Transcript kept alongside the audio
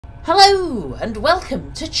Hello and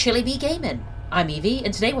welcome to Chili Bee Gaming. I'm Evie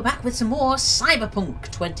and today we're back with some more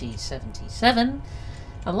Cyberpunk 2077.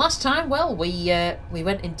 And last time, well, we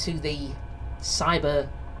went into the cyber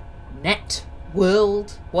net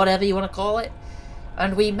world, whatever you want to call it,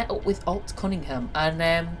 and we met up with Alt Cunningham.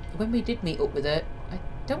 And when we did meet up with her, I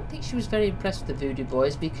don't think she was very impressed with the Voodoo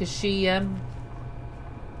Boys because she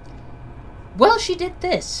well, she did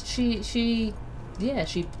this. She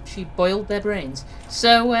boiled their brains.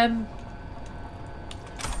 So, I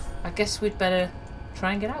guess we'd better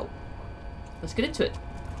try and get out. Let's get into it.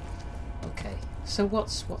 Okay. So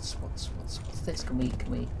what's this? Can we?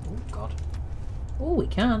 Oh God. Oh, we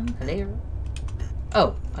can. Hello.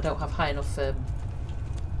 Oh, I don't have high enough.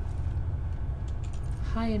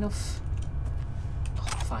 Oh,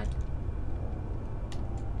 fine.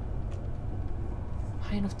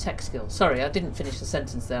 High enough tech skill. Sorry, I didn't finish the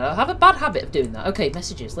sentence there. I have a bad habit of doing that. Okay,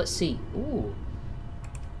 messages. Let's see. Ooh.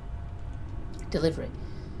 Delivery.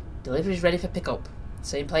 Delivery's ready for pickup.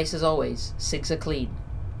 Same place as always. Cigs are clean.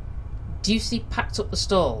 Ducey packed up the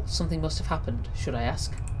stall. Something must have happened. Should I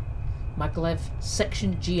ask? Maglev,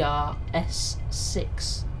 section GR-S6.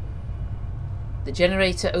 The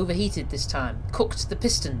generator overheated this time. Cooked the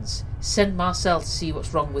pistons. Send Marcel to see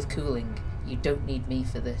what's wrong with cooling. You don't need me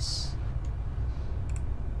for this.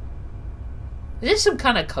 Is this some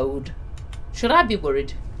kind of code? Should I be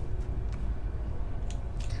worried?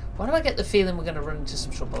 Why do I get the feeling we're going to run into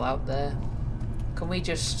some trouble out there? Can we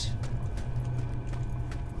just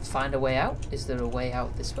find a way out? Is there a way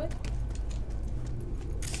out this way?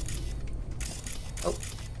 Oh,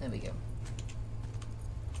 there we go.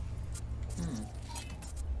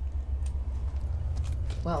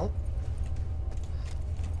 Well.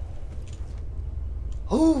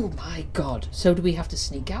 Oh my God. So do we have to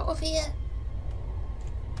sneak out of here?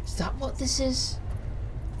 Is that what this is?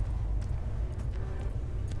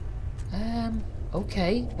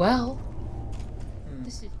 Okay, well,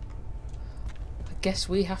 this is. I guess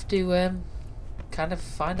we have to kind of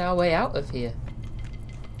find our way out of here.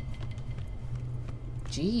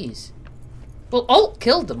 Jeez. Well, Alt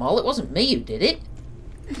killed them all. It wasn't me who did it.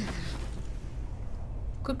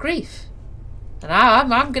 Good grief. And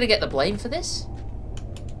I'm gonna get the blame for this.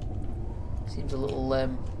 Seems a little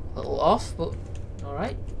off, but all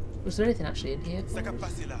right. Was there anything actually in here?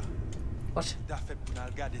 What?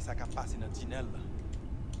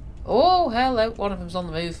 Oh, hello. One of them's on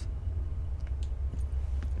the move.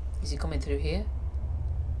 Is he coming through here?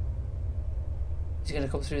 Is he going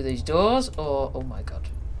to come through these doors? Or... Oh my God.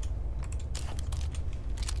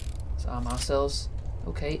 Let's arm ourselves.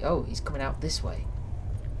 Okay. Oh, he's coming out this way.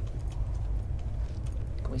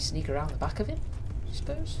 Can we sneak around the back of him? I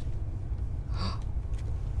suppose.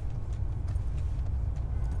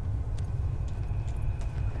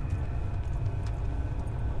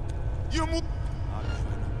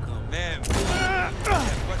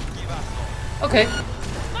 Okay.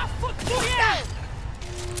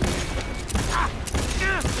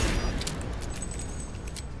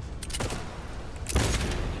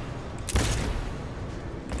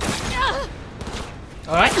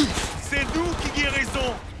 All right. C'est nous qui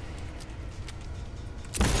guérissons.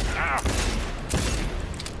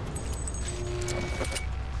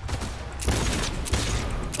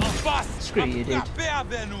 Screw you, dude.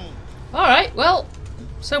 All right. Well,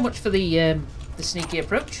 so much for the sneaky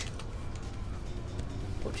approach.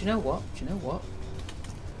 But do you know what? Do you know what?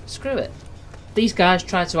 Screw it. These guys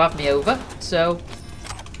tried to have me over, so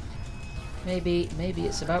maybe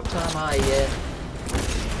it's about time I.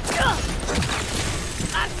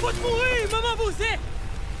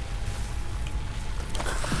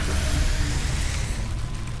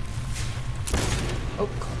 Oh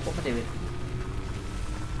God, what am I doing?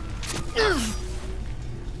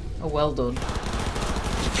 Oh, well done.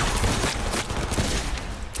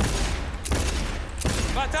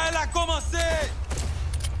 Bataille a commencé.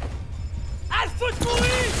 Alpha de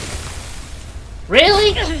mourir.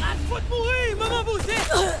 Really? Alpha de mourir, maman vous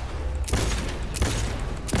êtes.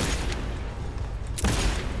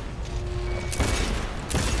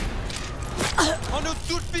 On a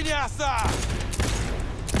tout fini à ça.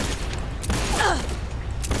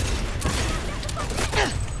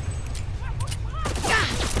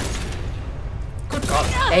 Good God,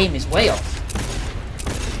 aim is way off.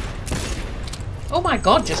 Oh my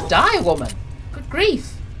God, just die, woman! Good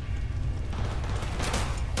grief!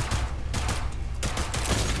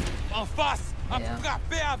 En face, à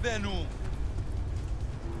frapper avec nous.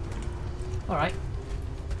 All right.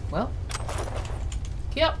 Well.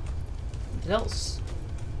 Yep. What else?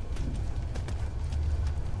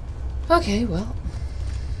 Okay, well.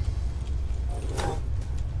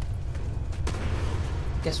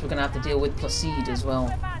 Guess we're gonna have to deal with Placide as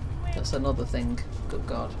well. That's another thing. Good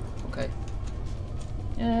God. Okay.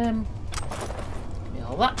 Give me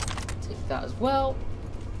all that. Take that as well.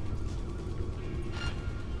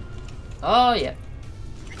 Oh yeah.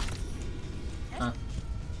 Huh.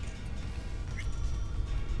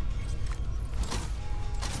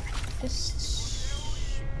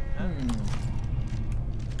 This.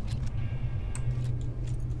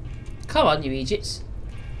 Come on, you Egypts.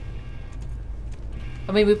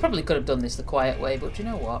 I mean, we probably could have done this the quiet way, but you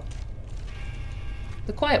know what?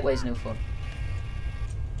 The quiet way's no fun.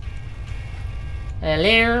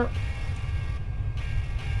 Hello?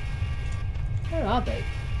 Where are they?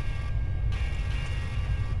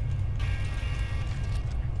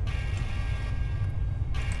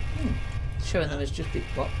 Showing them as just big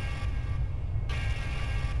what?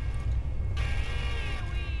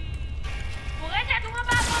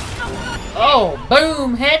 Oh,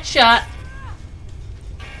 boom! Headshot!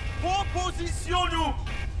 Repositionne-nous!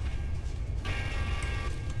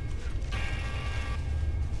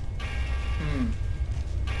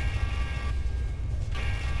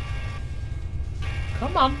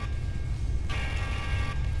 Come on.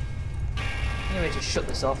 Anyway, just shut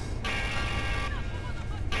this off.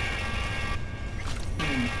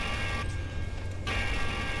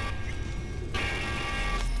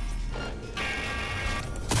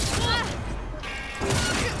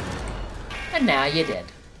 And now you're dead.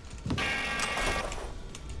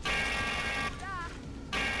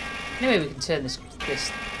 Anyway, we can turn this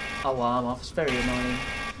alarm off. It's very annoying.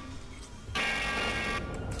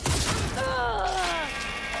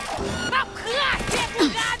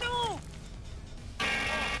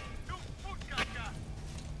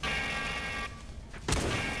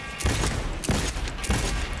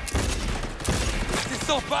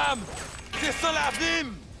 Descends, femme! Descends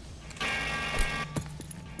l'abîme!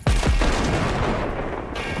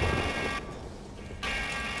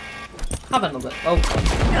 Have another. Oh,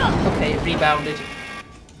 okay, it rebounded.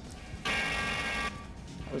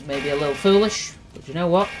 That was maybe a little foolish, but you know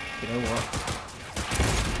what? You know what?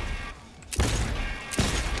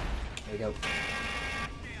 There we go.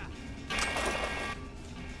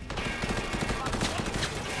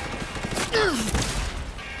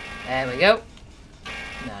 There we go.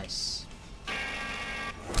 Nice.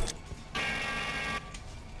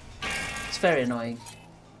 It's very annoying.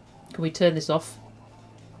 Can we turn this off?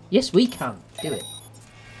 Yes, we can. Do it.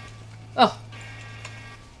 Oh.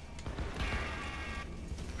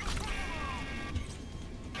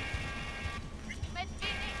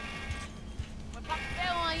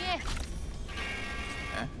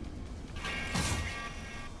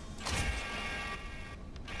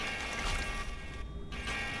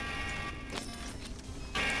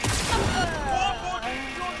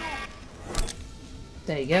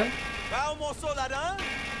 There you go.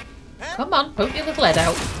 Come on, poke your little head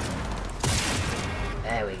out.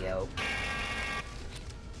 There we go.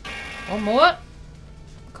 One more.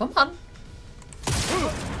 Come on.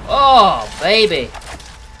 Oh, baby.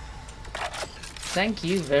 Thank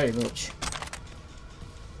you very much.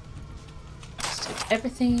 Let's take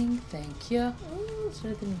everything. Thank you. Oh, is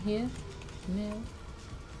there anything here? No.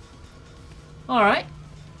 Alright.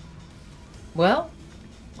 Well,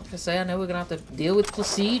 like I say, I know we're going to have to deal with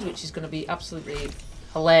Placide, which is going to be absolutely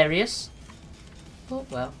hilarious. Oh,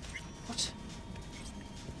 well. What?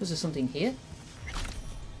 Was there something here?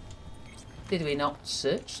 Did we not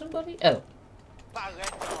search somebody? Oh.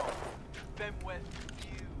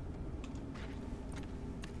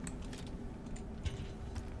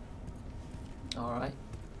 Alright.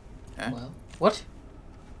 Huh? Well. What?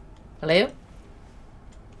 Hello?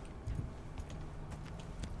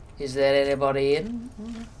 Is there anybody in?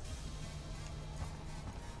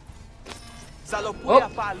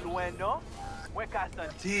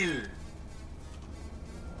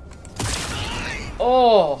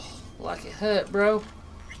 Oh, like it hurt, bro.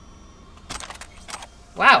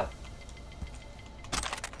 Wow.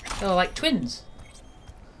 They're like twins.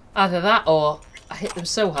 Either that or I hit them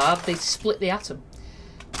so hard they split the atom.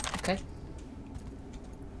 Okay.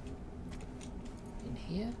 In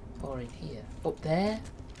here or in here? Up there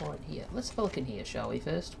or in here? Let's have a look in here, shall we,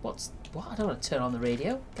 first? What? I don't want to turn on the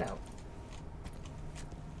radio. Get out.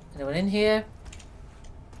 Anyone in here?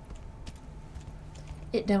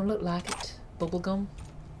 It don't look like it. Bubblegum.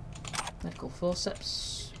 Medical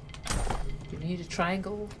forceps. Do you need a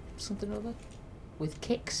triangle? Something or other? With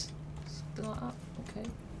kicks? Something like that. Okay.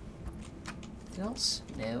 Anything else?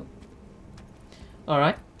 No.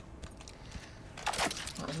 Alright.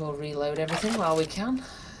 Might as well reload everything while we can.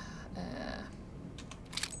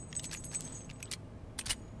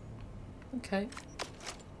 Okay.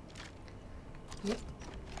 Yep.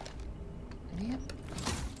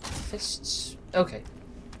 fists. Okay.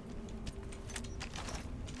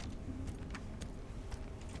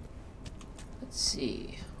 Let's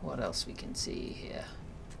see what else we can see here.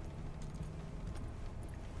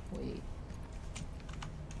 Wait.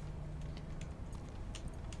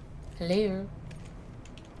 Hello.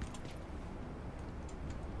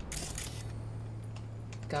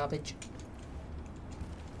 Garbage.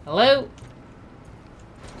 Hello?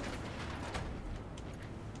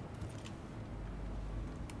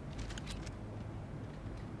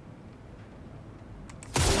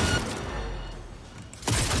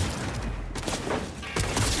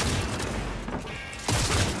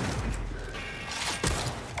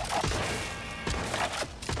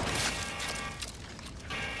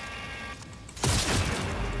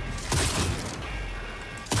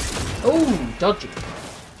 Oh, dodgy.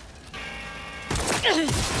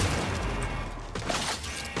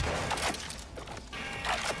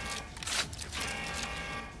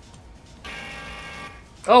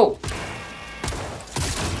 Oh!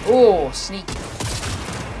 Oh, sneaky.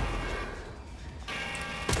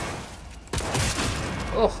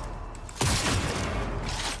 Oh.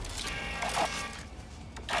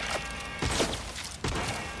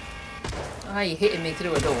 Ah, you're hitting me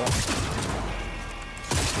through a door.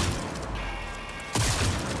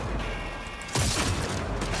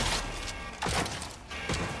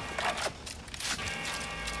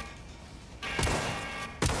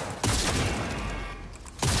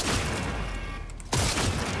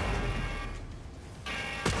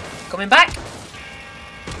 Coming back!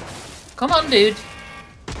 Come on, dude!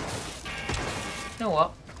 You know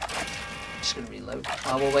what? I'm just gonna reload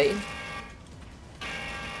while we're waiting.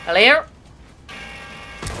 Hello?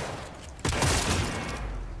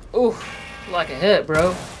 Ooh, like it hurt,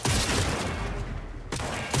 bro.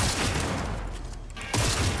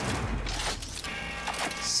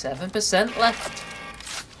 %7 left.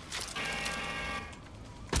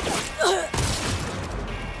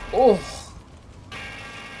 Oh.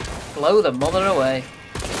 Blow the mother away.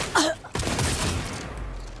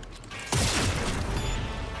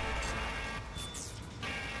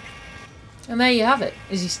 And there you have it.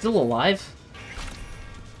 Is he still alive?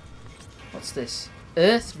 What's this?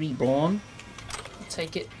 Earth Reborn. I'll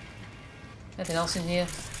take it. Anything else in here?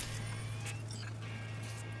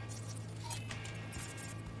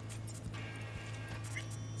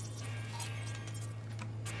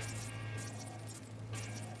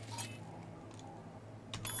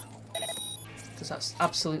 Because that's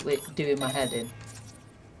absolutely doing my head in.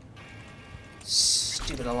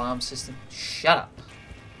 Stupid alarm system. Shut up.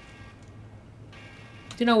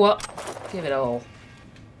 Do you know what? Give it all.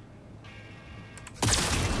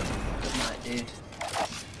 Good night, dude.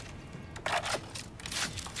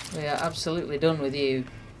 We are absolutely done with you.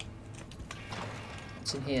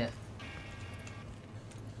 What's in here?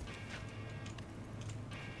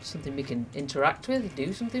 Something we can interact with?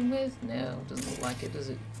 Do something with? No, doesn't look like it, does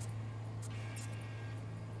it?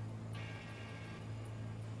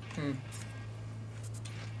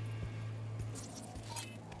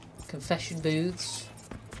 Confession booths.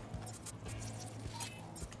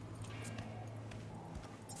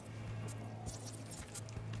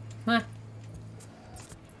 Huh.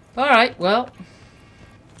 Alright, well.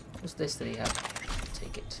 What's this that he had?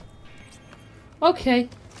 Take it. Okay.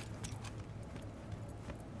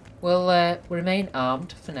 We'll remain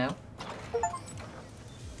armed for now.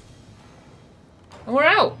 And we're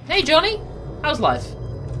out! Hey Johnny! How's life?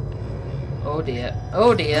 Oh dear.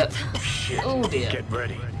 Oh dear. Shit. Oh dear. Get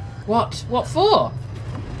ready. What? What for?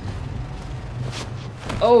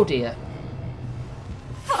 Oh dear.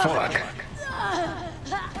 Fuck.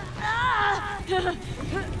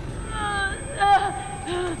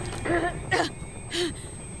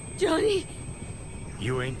 Johnny?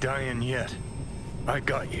 You ain't dying yet. I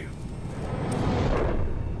got you.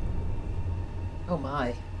 Oh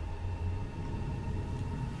my.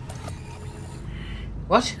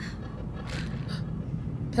 What?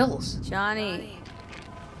 Pills. Johnny.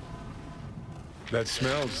 That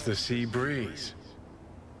smells the sea breeze.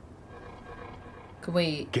 Can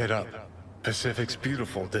we... Get up. Pacific's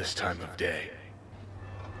beautiful this time of day.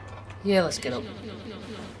 Yeah, let's get up.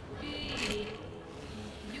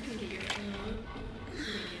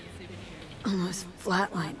 Almost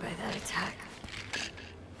flatlined by that attack.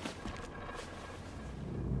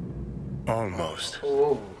 Almost.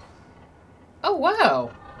 Oh. Oh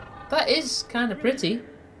wow. That is kind of pretty.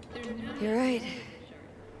 You're right.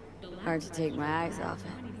 Hard to take my eyes off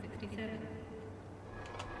it.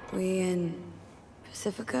 We in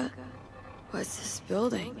Pacifica? What's this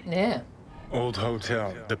building? Yeah. Old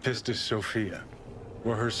hotel, the Pistis Sophia.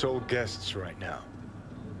 We're her sole guests right now.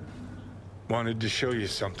 Wanted to show you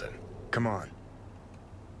something. Come on.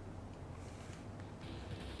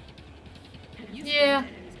 Yeah,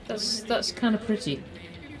 that's kind of pretty.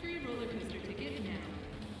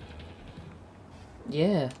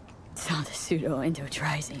 Yeah. Saw the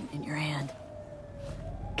pseudo-endotrizine in your hand.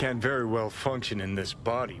 Can't very well function in this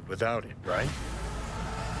body without it, right?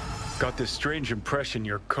 Got this strange impression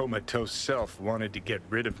your comatose self wanted to get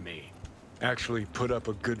rid of me. Actually put up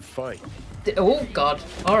a good fight. Oh, God.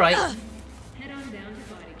 All right. Head on down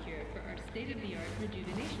to Body Cure for our state-of-the-art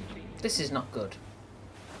rejuvenation treatment. This is not good.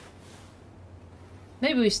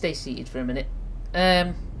 Maybe we stay seated for a minute.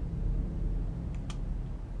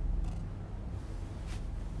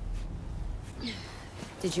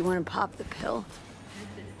 Did you want to pop the pill?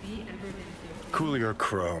 Coolier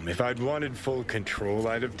Chrome, if I'd wanted full control,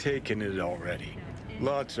 I'd have taken it already.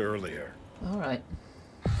 Lots earlier. All right.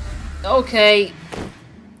 Okay.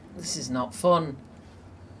 This is not fun.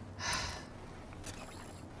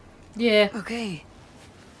 Yeah. Okay.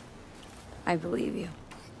 I believe you.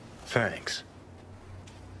 Thanks.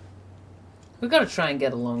 We've got to try and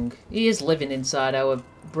get along. He is living inside our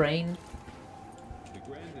brain.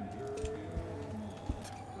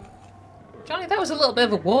 Johnny, that was a little bit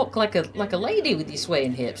of a walk like a lady with your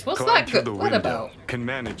swaying hips. What's Climb that through the what window. about? Can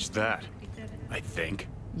manage that, I think.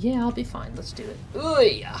 Yeah, I'll be fine. Let's do it. Ooh,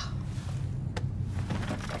 yeah.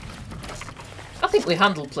 I think we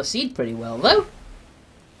handled Placide pretty well, though.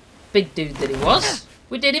 Big dude that he was.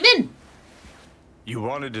 We did him in. You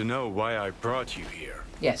wanted to know why I brought you here.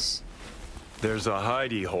 Yes. There's a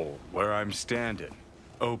hidey hole where I'm standing.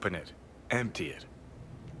 Open it. Empty it.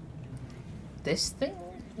 This thing?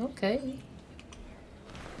 Okay.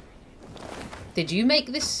 Did you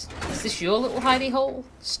make this? Is this your little hidey hole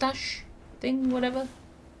stash thing, whatever?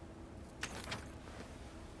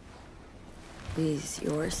 These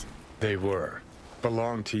yours? They were.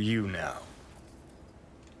 Belong to you now.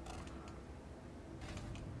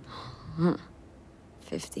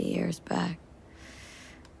 50 years back.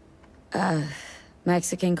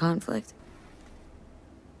 Mexican conflict?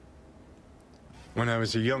 When I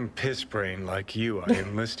was a young piss brain like you, I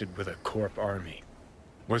enlisted with a Corp army.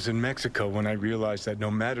 Was in Mexico when I realized that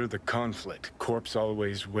no matter the conflict, Corps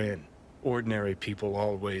always win. Ordinary people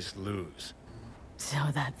always lose. So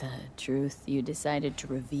that the truth you decided to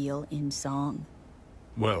reveal in song?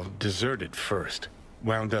 Well, deserted first.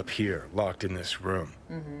 Wound up here, locked in this room.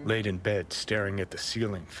 Laid in bed, staring at the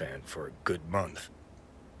ceiling fan for a good month.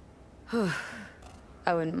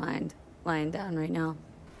 I wouldn't mind lying down right now,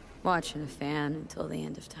 watching a fan until the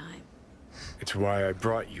end of time. It's why I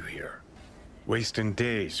brought you here. Wasting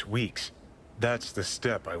days, weeks. That's the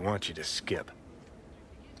step I want you to skip.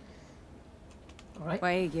 Alright.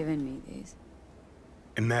 Why are you giving me these?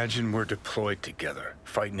 Imagine we're deployed together,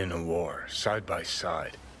 fighting in a war, side by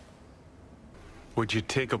side. Would you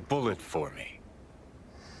take a bullet for me?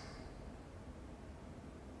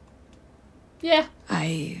 Yeah.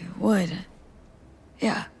 I would.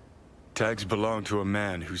 Yeah. Tags belong to a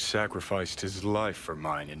man who sacrificed his life for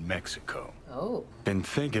mine in Mexico. Oh. Been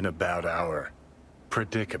thinking about our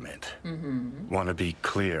predicament. Want to be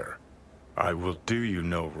clear. I will do you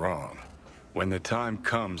no wrong. When the time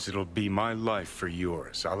comes, it'll be my life for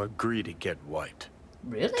yours. I'll agree to get wiped.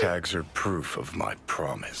 Really? Tags are proof of my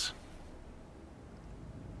promise.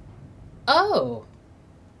 Oh.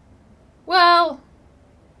 Well.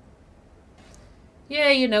 Yeah,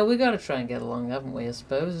 you know, we gotta try and get along, haven't we, I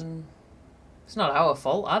suppose? And it's not our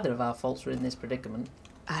fault. Either of our faults are in this predicament.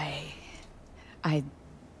 I'd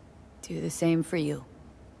do the same for you.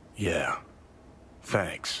 Yeah.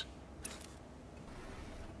 Thanks.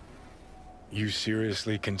 You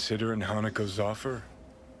seriously considering Hanako's offer?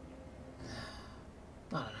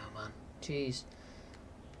 I don't know, man. Jeez.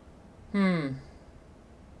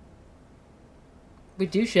 We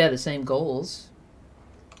do share the same goals.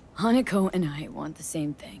 Hanako and I want the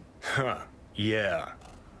same thing. Huh. Yeah.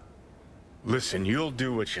 Listen, you'll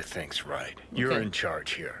do what you think's right. You're Okay. in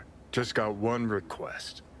charge here. Just got one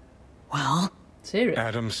request. Well? Let's hear it.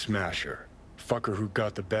 Adam Smasher. Fucker who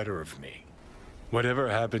got the better of me. Whatever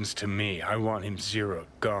happens to me, I want him zeroed,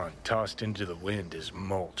 gone, tossed into the wind as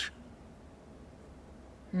mulch.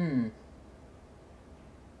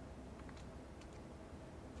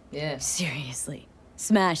 Yeah. Seriously.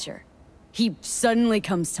 Smasher. He suddenly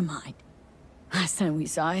comes to mind. Last time we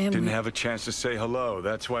saw him, Didn't have a chance to say hello.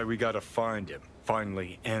 That's why we gotta find him.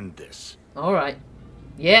 Finally end this. Alright.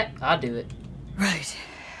 Yeah, I'll do it. Right.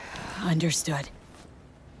 Understood.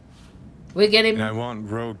 We'll get And him. I want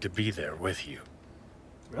Rogue to be there with you.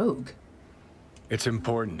 Rogue? It's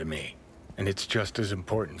important to me, and it's just as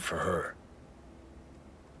important for her.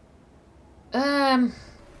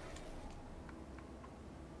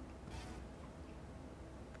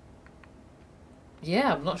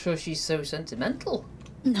 Yeah, I'm not sure she's so sentimental.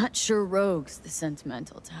 Not sure Rogue's the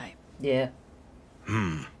sentimental type. Yeah.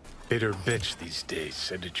 Bitter bitch these days,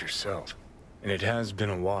 said it yourself. And it has been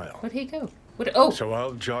a while. Where'd he go? Oh! So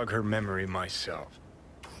I'll jog her memory myself.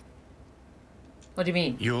 What do you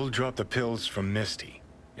mean? You'll drop the pills from Misty,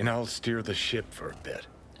 and I'll steer the ship for a bit.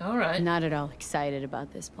 Alright. Not at all excited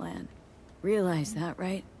about this plan. Realize that,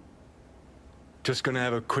 right? Just gonna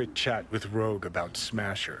have a quick chat with Rogue about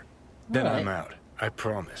Smasher. Then Alright. I'm out. I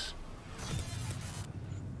promise.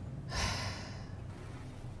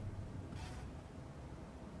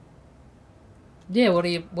 Yeah, what are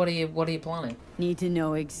you planning? Need to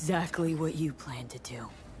know exactly what you plan to do.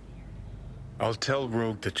 I'll tell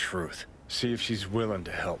Rogue the truth. See if she's willing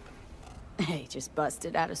to help. Hey, just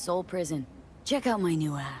busted out of soul prison. Check out my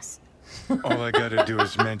new ass. All I gotta do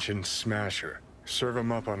is mention Smasher. Serve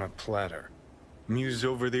him up on a platter. Muse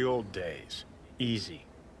over the old days. Easy.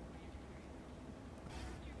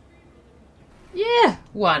 Yeah,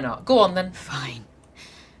 why not? Go on then. Fine.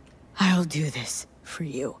 I'll do this for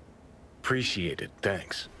you. Appreciate it,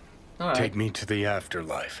 thanks. Alright. Take me to the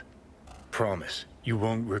afterlife. Promise, you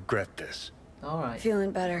won't regret this. Alright.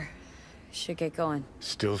 Feeling better. Should get going.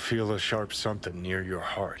 Still feel a sharp something near your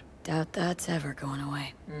heart. Doubt that's ever going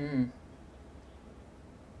away.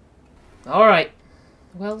 Alright.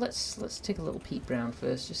 Well, let's take a little peep round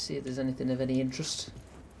first, just see if there's anything of any interest.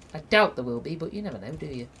 I doubt there will be, but you never know, do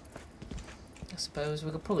you? I suppose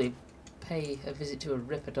we could probably pay a visit to a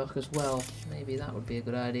Ripper Dock as well. Maybe that would be a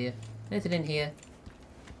good idea. Anything in here?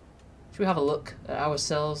 Should we have a look at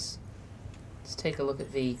ourselves? Let's take a look at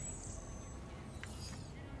V.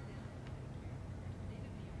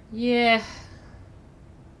 Yeah.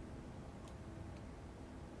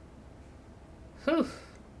 Whew.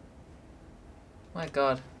 My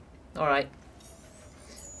God. Alright.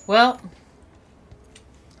 Well,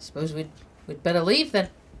 I suppose we'd better leave then.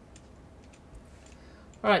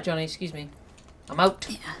 Alright, Johnny, excuse me. I'm out.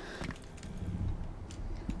 Yeah.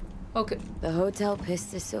 Okay. The Hotel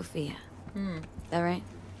Pista Sofia. That right?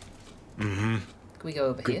 Mm-hmm. Can we go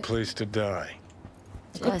over here? Good place to die.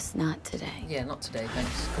 Just not today. Yeah, not today,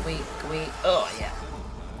 thanks. Can we... Oh, yeah.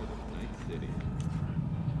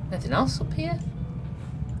 Anything else up here?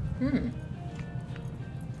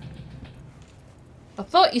 I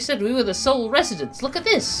thought you said we were the sole residents. Look at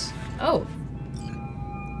this. Oh.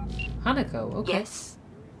 Hanako, okay. Yes.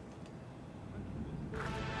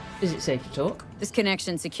 Is it safe to talk? This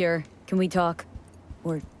connection's secure. Can we talk?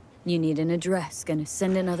 Or you need an address. Gonna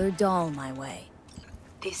send another doll my way.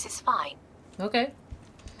 This is fine. Okay.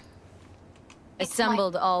 It's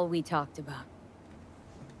Assembled all we talked about.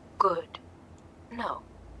 Good. No.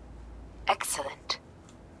 Excellent.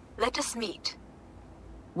 Let us meet.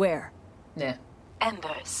 Where? Yeah.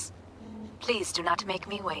 Embers. Please do not make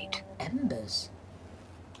me wait. Embers.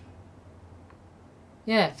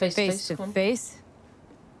 Yeah, face to Face face. to come on. face?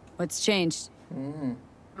 What's changed?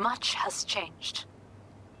 Much has changed.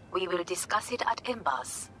 We will discuss it at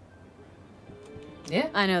Embers. Yeah.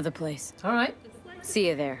 I know the place. All right. See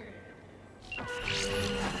you there.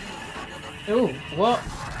 Oh, what?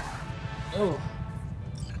 Oh.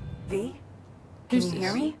 V? Who's Can you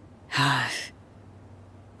this? hear me?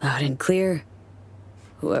 Loud and clear.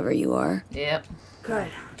 Whoever you are. Yeah. Good.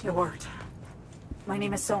 It worked. My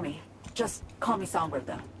name is Somi. Just call me Songbird,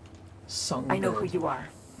 though. Songbird. I know who you are.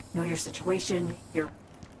 Know your situation, your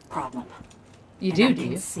problem. You And do, I do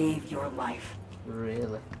can you? save your life.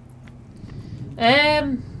 Really?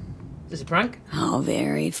 Is it a prank? Oh,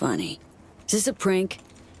 very funny. Is this a prank?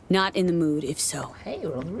 Not in the mood, if so. Hey,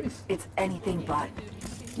 we're on the roof. It's anything but.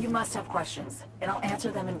 You must have questions, and I'll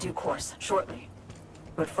answer them in due course, shortly.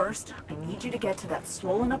 But first, I need you to get to that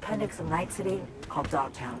swollen appendix of Night City called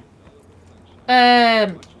Dogtown.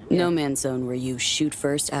 No man's zone where you shoot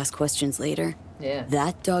first, ask questions later. Yeah.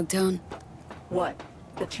 That Dogtown? What?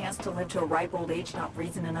 The chance to live to a ripe old age not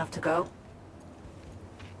reason enough to go?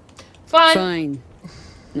 Fine. Fine.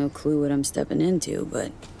 No clue what I'm stepping into,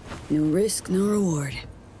 but no risk, no reward.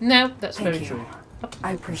 No, that's Thank very you. true.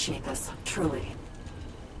 I appreciate this, truly.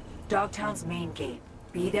 Dogtown's main gate.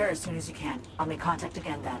 Be there as soon as you can. I'll make contact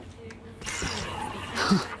again then.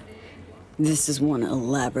 This is one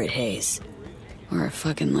elaborate haze. Or a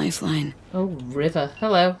fucking lifeline. Oh, River.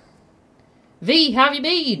 Hello. V, how have you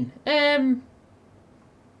been?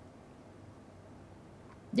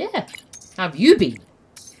 Yeah. How have you been?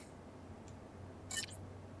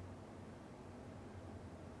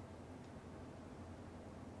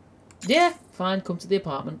 Yeah, fine, come to the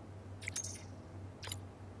apartment.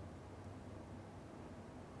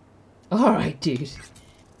 Alright, dude.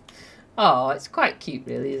 Oh, it's quite cute,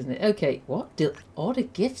 really, isn't it? Okay, what? Order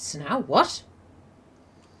gifts now? What?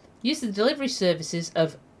 Use the delivery services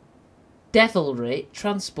of Devilry,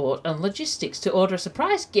 Transport and Logistics to order a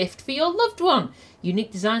surprise gift for your loved one.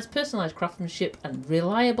 Unique designs, personalised craftsmanship and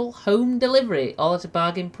reliable home delivery, all at a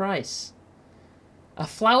bargain price. A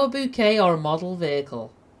flower bouquet or a model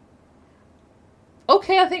vehicle.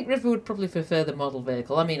 Okay, I think River would probably prefer the model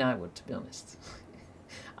vehicle. I mean, I would, to be honest.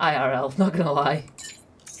 IRL, not gonna lie.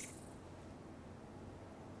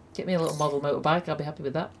 Get me a little model motorbike, I'll be happy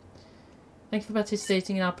with that. Thank you for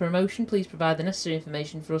participating in our promotion. Please provide the necessary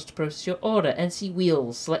information for us to process your order. NC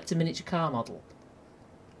Wheels, select a miniature car model.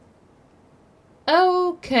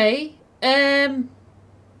 Okay.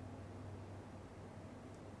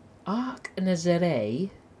 Arc Nazare,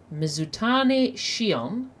 Mizutani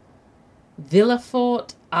Shion,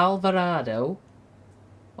 Villafort Alvarado,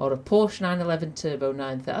 or a Porsche 911 Turbo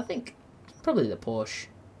 930. I think probably the Porsche,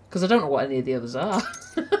 because I don't know what any of the others are.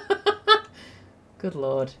 Good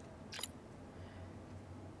lord.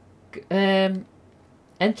 Enter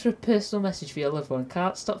a personal message for your loved one.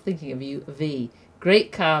 Can't stop thinking of you, V.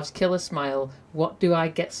 Great calves, killer smile. What do I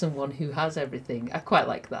get someone who has everything? I quite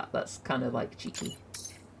like that. That's kind of like cheeky.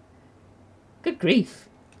 Good grief.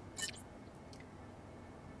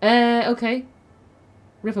 Okay.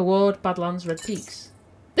 River Ward, Badlands, Red Peaks.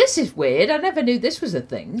 This is weird. I never knew this was a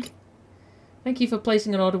thing. Thank you for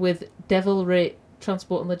placing an order with Devilry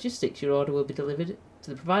Transport and Logistics. Your order will be delivered to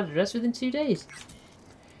the provided address within 2 days.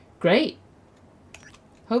 Great.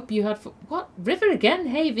 Hope you had fun. What? River again?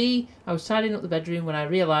 Hey V. I was tidying up the bedroom when I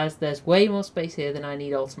realised there's way more space here than I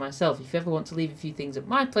need all to myself. If you ever want to leave a few things at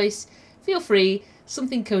my place, feel free.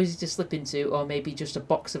 Something cosy to slip into, or maybe just a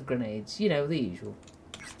box of grenades. You know, the usual.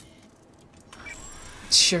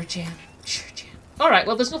 Sure, Jan. Sure, Jan. Alright,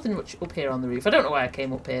 well, there's nothing much up here on the roof. I don't know why I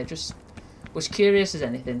came up here. Just was curious as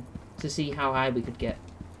anything to see how high we could get.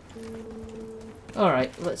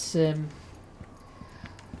 Alright, let's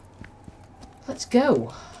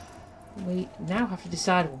go. We now have to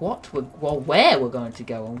decide where we're going to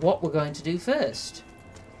go and what we're going to do first.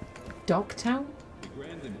 Dogtown?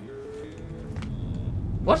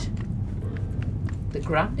 What? The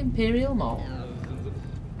Grand Imperial Mall.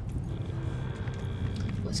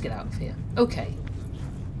 Let's get out of here. Okay.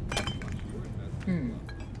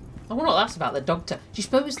 I wonder what that's about, the Dogtown. Do you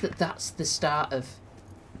suppose that that's the start of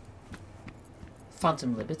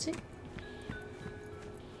Phantom Liberty?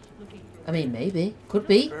 I mean, maybe. Could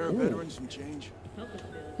be. Where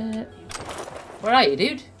are you,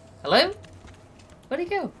 dude? Hello? Where'd he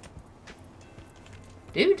go?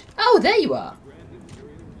 Dude? Oh, there you are.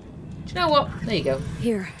 Do you know what? There you go.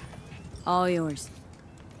 Here. All yours.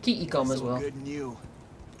 Keep your gum as well. Good and you.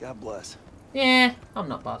 God bless. Yeah, I'm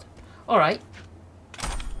not bad. Alright.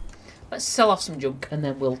 Let's sell off some junk and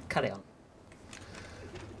then we'll carry on.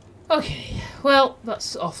 Okay. Well,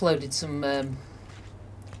 that's offloaded some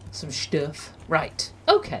stuff. Right.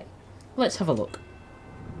 Okay. Let's have a look.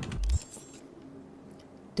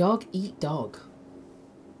 Dog eat dog.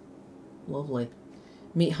 Lovely.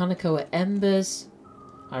 Meet Hanako at Embers.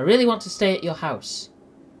 I really want to stay at your house.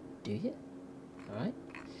 Do you? Alright.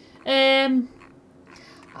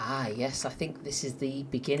 Ah, yes, I think this is the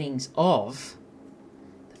beginnings of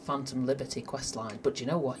the Phantom Liberty questline. But you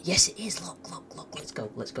know what? Yes, it is. Look.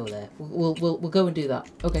 Let's go there. We'll go and do that.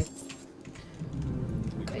 Okay.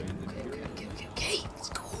 Okay. Let's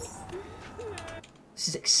go. This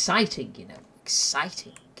is exciting, you know.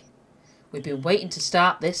 Exciting. We've been waiting to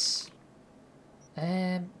start this.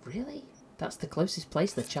 Really? That's the closest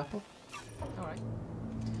place, the chapel?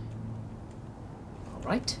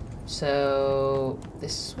 Alright. So,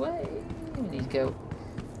 this way? We need to go.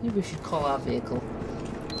 Maybe we should call our vehicle.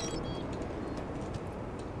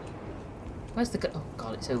 Where's the... Oh,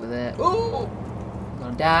 God, it's over there. Oh!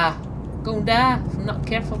 Gonna die. Gonna die if I'm not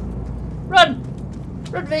careful. Run!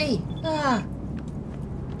 Run, V! Ah!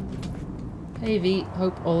 Hey, V.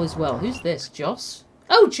 Hope all is well. Who's this? Joss?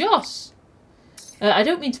 Oh, Joss! I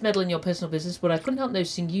don't mean to meddle in your personal business, but I couldn't help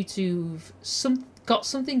noticing you two've got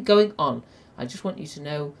something going on. I just want you to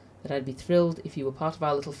know that I'd be thrilled if you were part of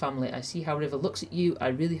our little family. I see how River looks at you. I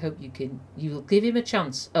really hope you'll give him a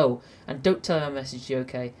chance. Oh, and don't tell him I messaged you,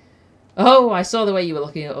 okay? Oh, I saw the way you were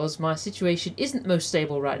looking at us. My situation isn't most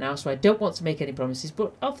stable right now, so I don't want to make any promises,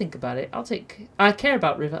 but I'll think about it. I care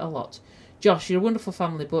about River a lot. Josh, you're a wonderful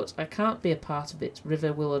family, but I can't be a part of it.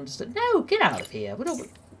 River will understand. No, get out of here. We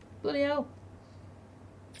don't... Bloody hell.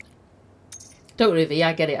 Don't worry, V,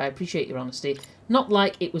 I get it. I appreciate your honesty. Not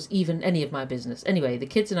like it was even any of my business. Anyway, the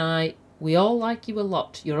kids and I, we all like you a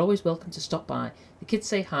lot. You're always welcome to stop by. The kids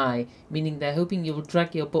say hi, meaning they're hoping you'll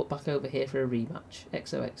drag your butt back over here for a rematch.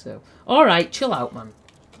 XOXO. Alright, chill out, man.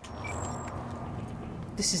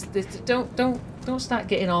 This. Don't start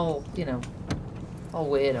getting all, you know, all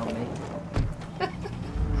weird on me.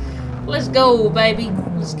 Let's go, baby.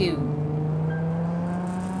 Let's go.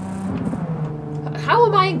 How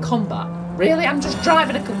am I in combat? Really? I'm just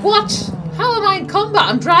driving a car. What? How am I in combat?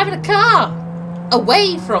 I'm driving a car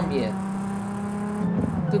away from you.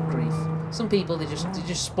 Good grief. Some people, they're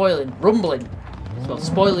just spoiling, rumbling. Well,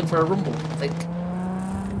 spoiling for a rumble, I think.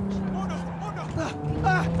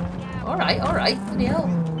 Alright. Bloody hell.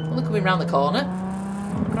 Only coming round the corner.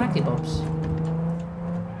 Cracky bobs.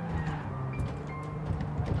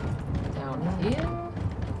 Down here.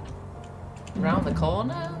 Round the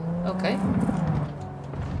corner. Okay.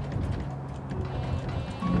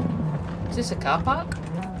 Is this a car park?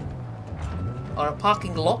 Or a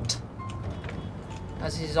parking lot?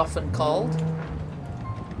 As it is often called.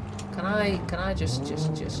 Can I just,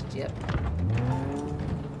 yep.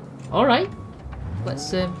 Alright.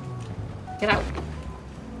 Let's, get out.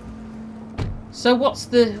 So what's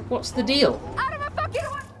the deal? Out of my fucking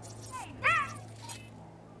way!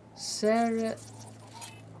 Sarah...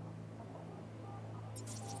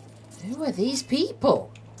 Who are these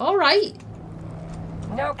people? Alright.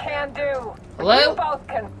 No can do. Hello? You both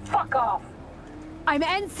can fuck off. I'm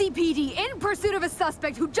NCPD in pursuit of a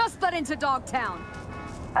suspect who just fled into Dogtown.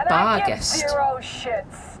 And I get zero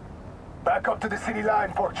shits. Back up to the city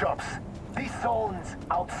line, pork chops. This zone's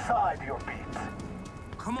outside your beat.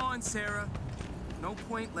 Come on, Sarah. No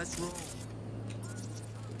point, let's roll.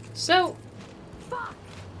 So... Fuck!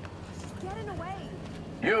 Get in the way.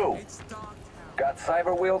 You! Got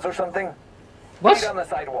cyber wheels or something? What? Feet on the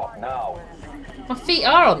sidewalk, now. My feet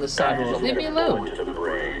are on the sidewalk. Leave me alone.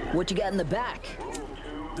 What you got in the back?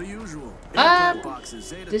 The usual.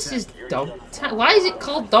 This is Dogtown. Why is it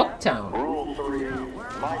called Dogtown?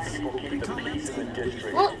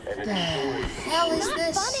 What the hell is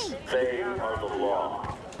this? They are the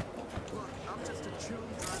law.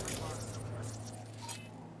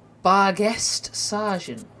 Barguest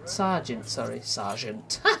Sergeant.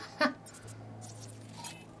 Sergeant.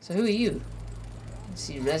 So who are you? Is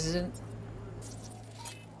he resident?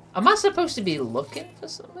 Am I supposed to be looking for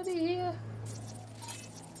somebody here?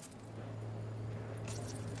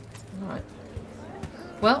 Alright.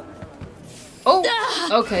 Well. Oh!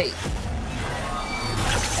 Okay.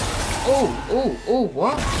 Oh,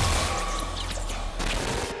 what?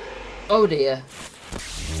 Oh dear.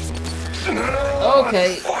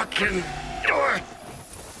 Okay. Fucking.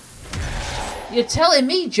 You're telling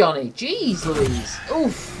me, Johnny? Jeez Louise.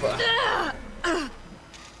 Oof.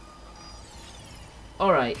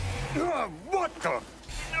 Alright. What the?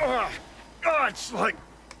 It's like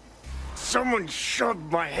someone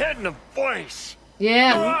shoved my head in a place.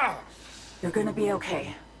 Yeah. You're gonna be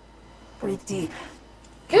okay. Breathe deep.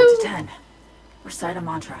 Count to 10. Recite a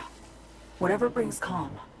mantra. Whatever brings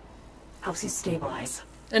calm. Helps you stabilize.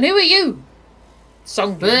 And who are you? Your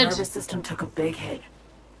Songbird? nervous system took a big hit.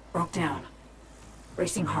 Broke down.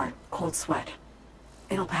 Racing heart, cold sweat.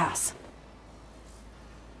 It'll pass.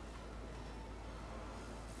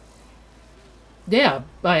 Yeah,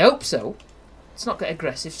 I hope so. Let's not get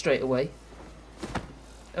aggressive straight away.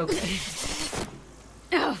 Okay.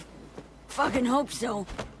 Oh, fucking hope so.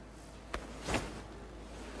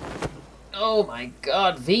 Oh my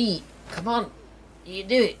god, V. Come on. You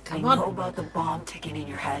do it. Come on. I know about the bomb ticking in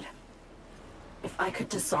your head. If I could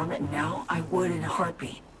disarm it now, I would in a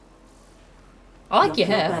heartbeat. I like your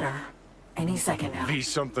You'll feel hair. better. Any second now. V,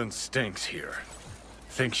 something stinks here.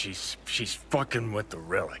 Think she's fucking with the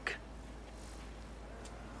Relic.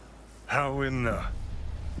 How in the...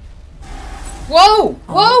 Whoa!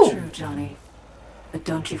 All Whoa! true, Johnny. But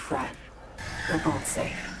don't you fret. They're both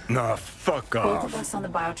safe. Nah, fuck Both of off. us on the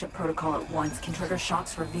biochip protocol at once can trigger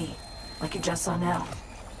shocks for V, like you just saw now.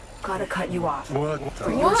 Gotta cut you off. What For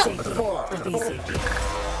the... your safety, for V's safety.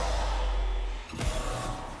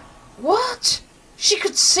 What? She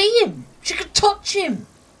could see him. She could touch him.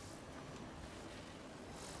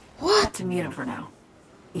 What? Have to mute him for now.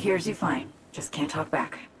 He hears you fine. Just can't talk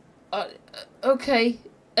back. Okay.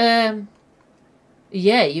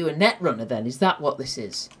 Yeah, you a net runner then? Is that what this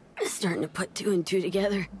is? Starting to put 2 and 2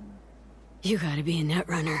 together. You gotta be a net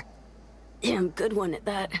runner. Damn good one at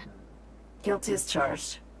that. Guilt is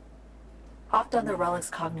charged. Hopped on the Relic's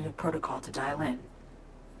cognitive protocol to dial in.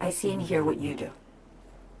 I see and hear what you do.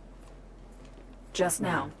 Just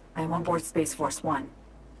now, I am on board Space Force 1,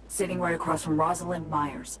 sitting right across from Rosalind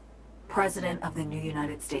Myers, President of the new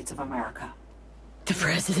United States of America. The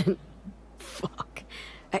president? Fuck.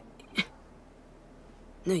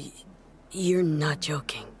 No, you're not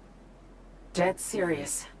joking. Dead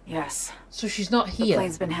serious, yes. So she's not The here.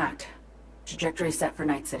 plane's been hacked. Trajectory set for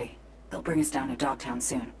Night City. They'll bring us down to Dogtown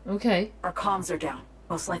soon. Okay. Our comms are down,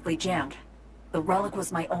 most likely jammed. The Relic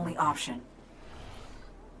was my only option.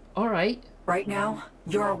 Alright. Right now,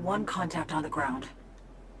 you're our one contact on the ground.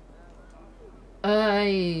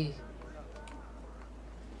 Yeah,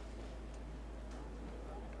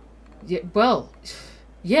 well...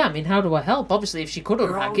 Yeah, I mean, how do I help? Obviously, if she could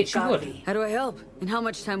unpack it, she would. How do I help? And how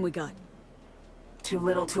much time we got? Too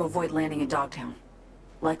little to avoid landing in Dogtown.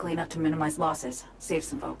 Likely enough to minimize losses, save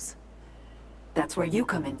some folks. That's where you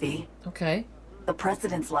come in, V. Okay. The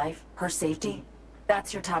President's life, her safety,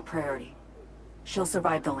 that's your top priority. She'll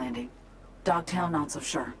survive the landing. Dogtown, not so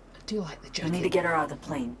sure. I do like the We jacket. need to get her out of the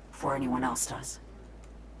plane before anyone else does.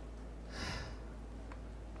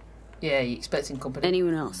 Yeah, you expecting company?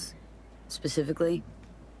 Anyone else? Specifically?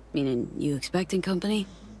 Meaning, you expecting company?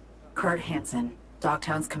 Kurt Hansen,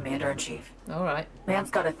 Dogtown's commander-in-chief. Alright.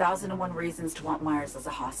 Man's got 1,001 reasons to want Myers as a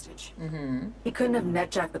hostage. He couldn't have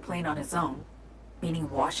netjacked the plane on his own, meaning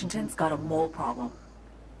Washington's got a mole problem.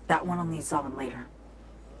 That one will need solving later.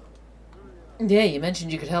 Yeah, you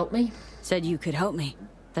mentioned you could help me. Said you could help me.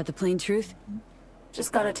 That the plain truth?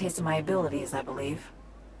 Just got a taste of my abilities, I believe.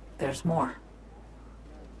 There's more.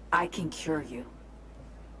 I can cure you.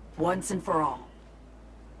 Once and for all.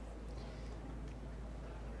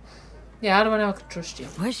 Yeah, how do I know I can trust you?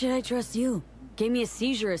 Why should I trust you? Gave me a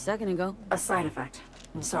seizure a second ago. A side effect.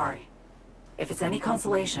 I'm sorry. If it's any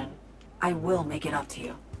consolation, I will make it up to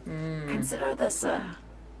you. Consider this, an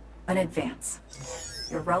advance.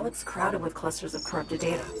 Your relic's crowded with clusters of corrupted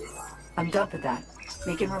data. I'm dumping that,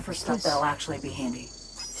 making room for stuff that'll actually be handy.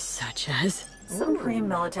 Such as? Some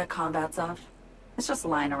pre-Militech combat stuff. It's just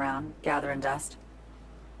lying around, gathering dust.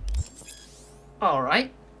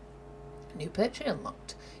 Alright. New perk tree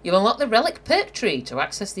unlocked. You unlock the Relic perk tree. To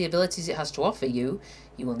access the abilities it has to offer you,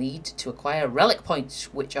 you will need to acquire Relic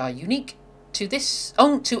points, which are unique to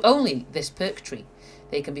only this perk tree.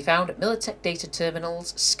 They can be found at Militech data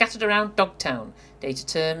terminals scattered around Dogtown. Data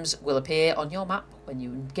terms will appear on your map when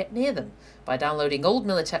you get near them. By downloading old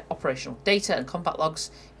Militech operational data and combat logs,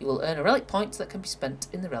 you will earn a Relic point that can be spent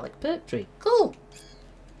in the Relic perk tree. Cool!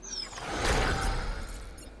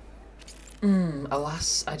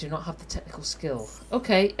 Alas, I do not have the technical skill.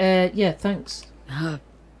 Okay, yeah, thanks.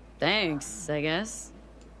 Thanks, I guess.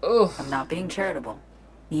 Oh. I'm not being charitable.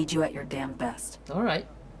 Need you at your damn best. Alright.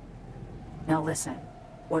 Now listen.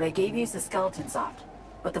 What I gave you is the skeleton soft,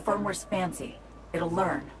 but the firmware's fancy. It'll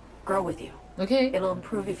learn, grow with you. Okay. It'll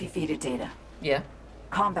improve if you feed it data. Yeah.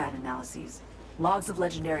 Combat analyses, logs of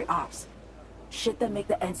legendary ops. Shit that make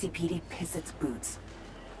the NCPD piss its boots.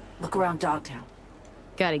 Look around Dogtown.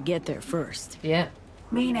 Gotta get there first. Yeah.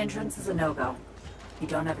 Main entrance is a no-go. You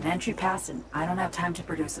don't have an entry pass, and I don't have time to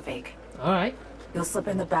produce a fake. Alright. You'll slip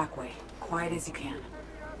in the back way, quiet as you can.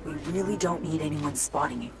 We really don't need anyone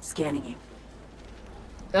spotting you, scanning you.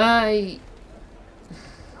 I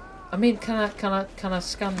mean, can I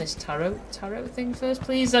scan this tarot thing first,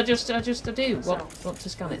 please? I do. Want to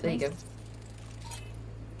scan it. There you go.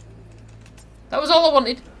 That was all I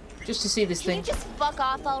wanted, just to see this thing. Can you just fuck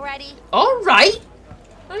off already? All right.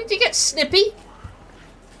 I need to get snippy.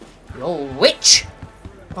 You old witch.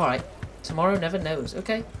 All right. Tomorrow never knows.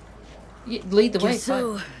 Okay. You lead the way.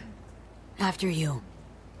 So, fine. after you.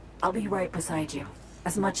 I'll be right beside you,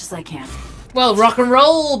 as much as I can. Well, rock and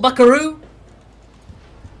roll, buckaroo.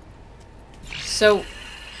 So,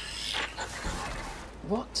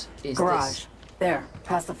 what is Garage. this? There,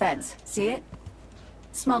 past the fence. See it?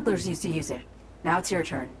 Smugglers used to use it. Now it's your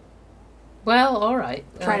turn. Well, all right.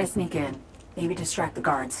 Try to sneak in. Maybe distract the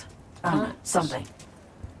guards. Something.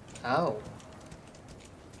 Oh.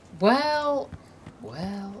 Well.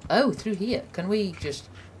 Oh, through here. Can we just...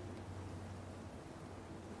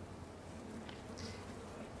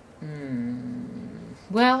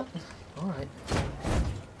 Well, alright.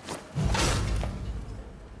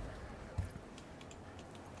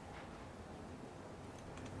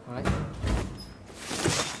 Alright.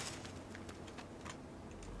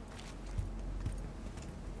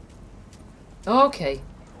 Okay.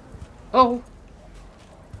 Oh.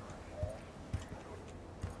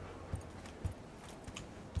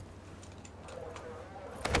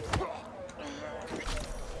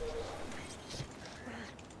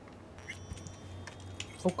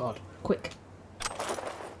 Oh god, quick.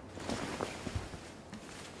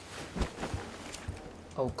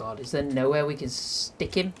 Oh god, is there nowhere we can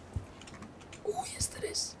stick him? Oh, yes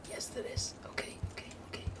there is. Yes there is. Okay.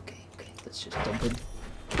 Let's just dump him.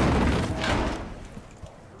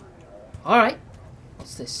 Alright.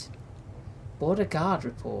 What's this? Border guard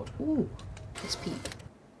report. Ooh, let's peek.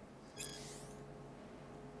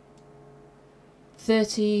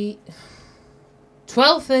 30...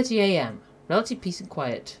 12:30 a.m. Relative peace and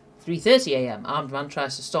quiet. 3:30 a.m. Armed man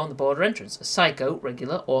tries to storm the border entrance. A psycho,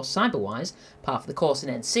 regular or cyberwise, part of the course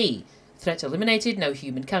in NC. Threat eliminated, no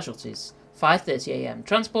human casualties. 5:30 a.m.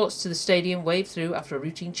 Transports to the stadium wave through after a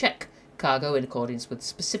routine check. Cargo in accordance with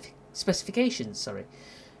specifications.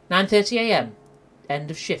 9:30 a.m. End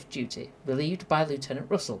of shift duty. Relieved by Lieutenant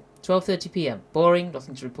Russell. 12:30 p.m. Boring,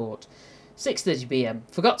 nothing to report. 6:30 p.m.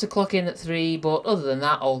 Forgot to clock in at 3, but other than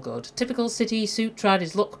that, all good. Typical city suit, tried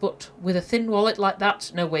his luck, but with a thin wallet like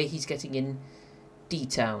that, no way he's getting in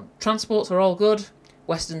D-Town. Transports are all good.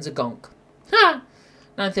 Western's a gonk. Ha!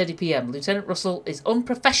 9:30 p.m. Lieutenant Russell is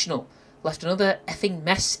unprofessional. Left another effing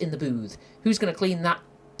mess in the booth. Who's going to clean that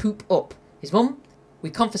poop up? His mum? We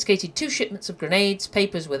confiscated 2 shipments of grenades.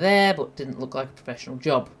 Papers were there, but didn't look like a professional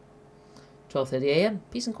job. 12:30 a.m.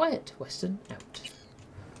 Peace and quiet. Western out.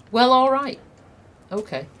 Well, alright.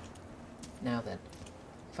 Okay. Now then.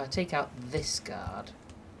 If I take out this guard,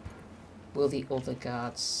 will the other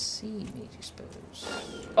guard see me, do you suppose?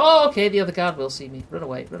 Oh, okay, the other guard will see me. Run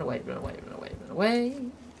away, run away, run away, run away, run away.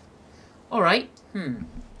 Alright.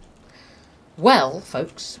 Well,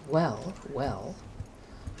 folks. Well.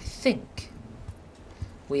 I think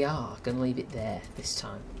we are going to leave it there this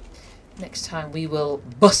time. Next time we will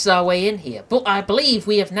bust our way in here. But I believe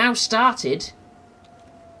we have now started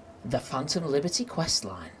the Phantom Liberty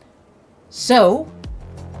questline. So,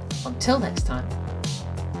 until next time,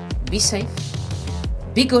 be safe,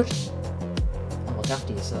 be good, and look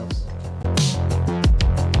after yourselves.